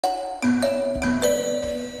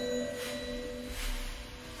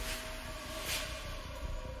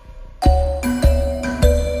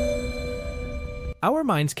Our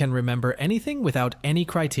minds can remember anything without any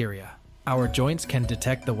criteria. Our joints can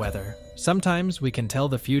detect the weather. Sometimes we can tell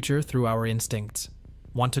the future through our instincts.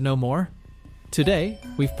 Want to know more? Today,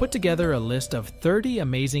 we've put together a list of 30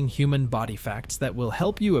 amazing human body facts that will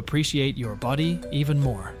help you appreciate your body even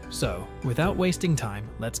more. So, without wasting time,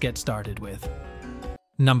 let's get started with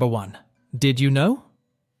Number 1. Did you know?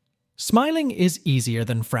 Smiling is easier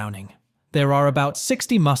than frowning. There are about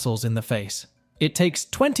 60 muscles in the face. It takes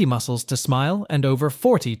 20 muscles to smile and over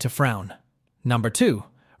 40 to frown. Number 2.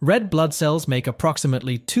 Red blood cells make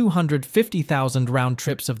approximately 250,000 round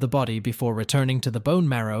trips of the body before returning to the bone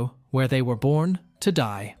marrow, where they were born, to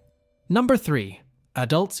die. Number 3.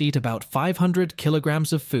 Adults eat about 500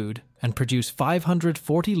 kilograms of food and produce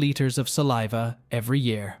 540 liters of saliva every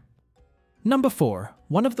year. Number 4.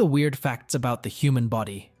 One of the weird facts about the human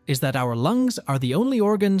body is that our lungs are the only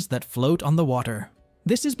organs that float on the water.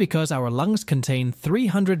 This is because our lungs contain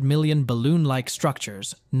 300 million balloon-like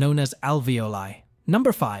structures known as alveoli.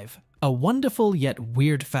 Number 5. A wonderful yet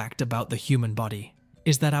weird fact about the human body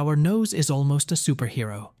is that our nose is almost a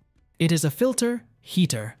superhero. It is a filter,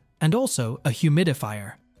 heater, and also a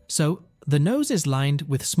humidifier. So, the nose is lined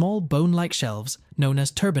with small bone-like shelves known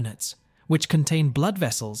as turbinates, which contain blood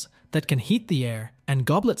vessels that can heat the air and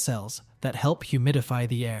goblet cells that help humidify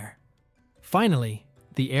the air. Finally,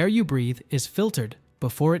 the air you breathe is filtered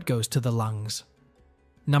before it goes to the lungs.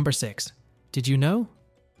 Number 6. Did you know?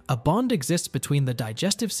 A bond exists between the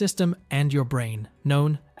digestive system and your brain,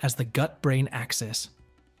 known as the gut-brain axis.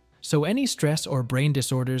 So any stress or brain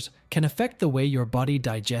disorders can affect the way your body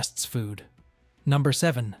digests food. Number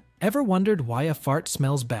 7. Ever wondered why a fart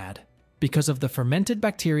smells bad? Because of the fermented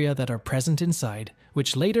bacteria that are present inside,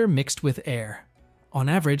 which later mixed with air. On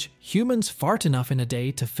average, humans fart enough in a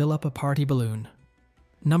day to fill up a party balloon.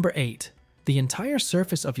 Number 8. The entire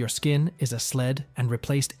surface of your skin is a sled and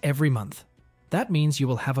replaced every month. That means you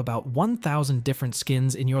will have about 1,000 different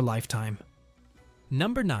skins in your lifetime.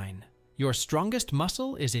 Number 9. Your strongest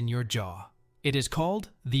muscle is in your jaw. It is called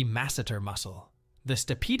the masseter muscle. The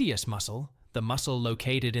stapedius muscle, the muscle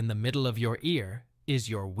located in the middle of your ear, is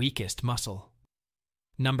your weakest muscle.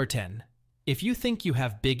 Number 10. If you think you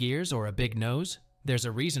have big ears or a big nose, there's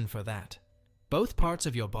a reason for that. Both parts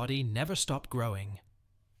of your body never stop growing.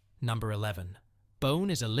 Number 11.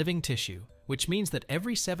 Bone is a living tissue, which means that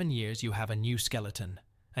every 7 years you have a new skeleton,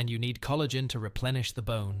 and you need collagen to replenish the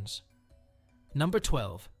bones. Number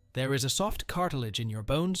 12. There is a soft cartilage in your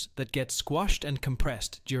bones that gets squashed and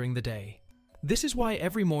compressed during the day. This is why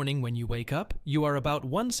every morning when you wake up, you are about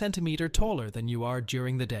 1 centimeter taller than you are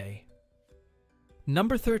during the day.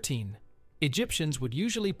 Number 13. Egyptians would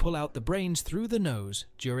usually pull out the brains through the nose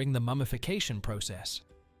during the mummification process.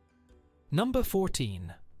 Number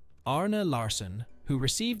 14. Arne Larsson, who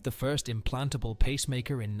received the first implantable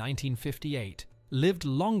pacemaker in 1958, lived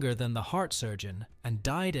longer than the heart surgeon and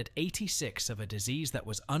died at 86 of a disease that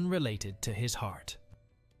was unrelated to his heart.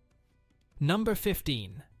 Number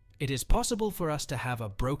 15. It is possible for us to have a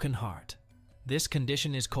broken heart. This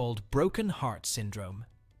condition is called broken heart syndrome.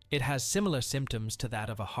 It has similar symptoms to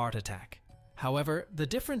that of a heart attack. However, the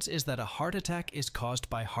difference is that a heart attack is caused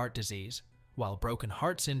by heart disease, while broken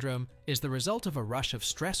heart syndrome is the result of a rush of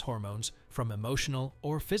stress hormones from emotional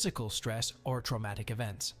or physical stress or traumatic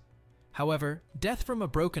events. However, death from a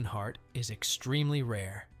broken heart is extremely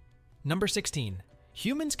rare. Number 16.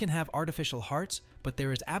 Humans can have artificial hearts, but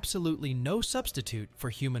there is absolutely no substitute for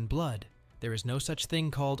human blood. There is no such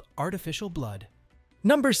thing called artificial blood.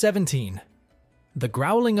 Number 17. The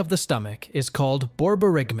growling of the stomach is called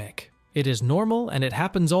borborygmic. It is normal and it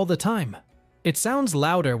happens all the time. It sounds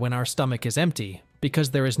louder when our stomach is empty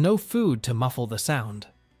because there is no food to muffle the sound.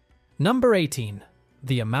 Number 18.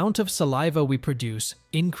 The amount of saliva we produce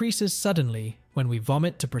increases suddenly when we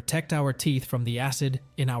vomit to protect our teeth from the acid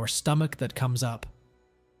in our stomach that comes up.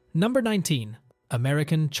 Number 19.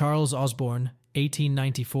 American Charles Osborne,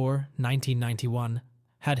 1894-1991,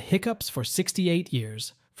 had hiccups for 68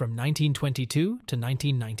 years, from 1922 to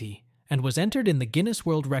 1990, and was entered in the Guinness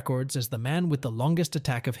World Records as the man with the longest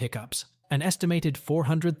attack of hiccups, an estimated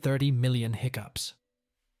 430 million hiccups.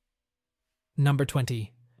 Number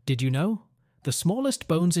 20. Did you know? The smallest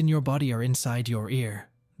bones in your body are inside your ear.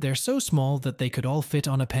 They're so small that they could all fit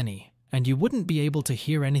on a penny, and you wouldn't be able to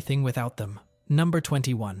hear anything without them. Number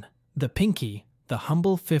 21. The pinky, the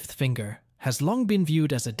humble fifth finger, has long been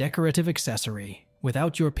viewed as a decorative accessory.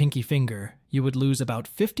 Without your pinky finger, you would lose about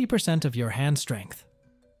 50% of your hand strength.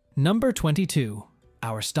 Number 22.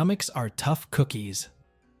 Our stomachs are tough cookies.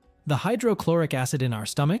 The hydrochloric acid in our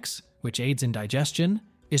stomachs, which aids in digestion,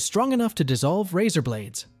 is strong enough to dissolve razor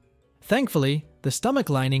blades. Thankfully, the stomach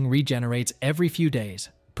lining regenerates every few days,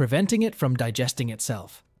 preventing it from digesting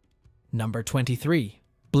itself. Number 23.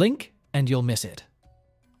 Blink and you'll miss it.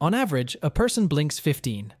 On average, a person blinks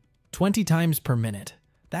 20 times per minute.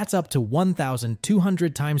 That's up to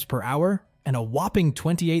 1,200 times per hour and a whopping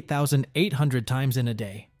 28,800 times in a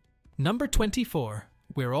day. Number 24.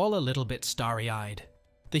 We're all a little bit starry-eyed.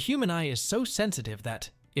 The human eye is so sensitive that,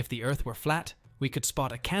 if the Earth were flat, we could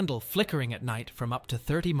spot a candle flickering at night from up to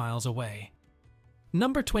 30 miles away.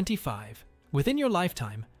 Number 25. Within your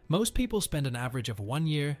lifetime, most people spend an average of 1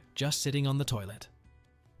 year just sitting on the toilet.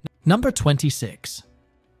 Number 26.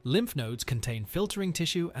 Lymph nodes contain filtering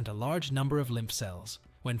tissue and a large number of lymph cells.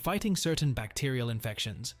 When fighting certain bacterial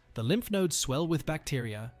infections, the lymph nodes swell with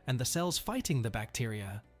bacteria and the cells fighting the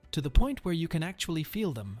bacteria, to the point where you can actually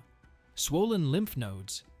feel them. Swollen lymph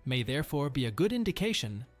nodes may therefore be a good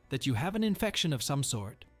indication that you have an infection of some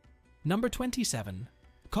sort. Number 27.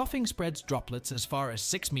 Coughing spreads droplets as far as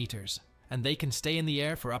 6 meters, and they can stay in the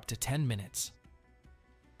air for up to 10 minutes.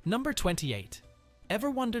 Number 28. Ever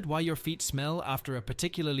wondered why your feet smell after a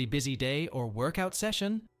particularly busy day or workout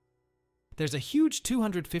session? There's a huge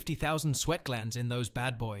 250,000 sweat glands in those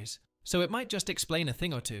bad boys, so it might just explain a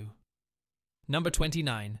thing or two. Number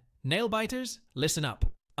 29. Nail biters, listen up.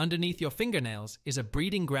 Underneath your fingernails is a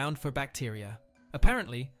breeding ground for bacteria.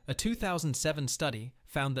 Apparently, a 2007 study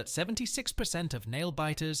found that 76% of nail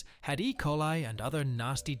biters had E. coli and other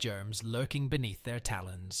nasty germs lurking beneath their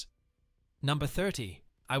talons. Number 30.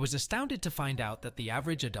 I was astounded to find out that the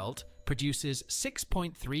average adult produces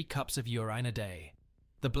 6.3 cups of urine a day.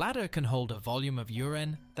 The bladder can hold a volume of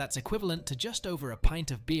urine that's equivalent to just over a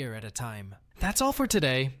pint of beer at a time. That's all for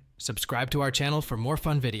today. Subscribe to our channel for more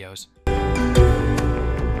fun videos.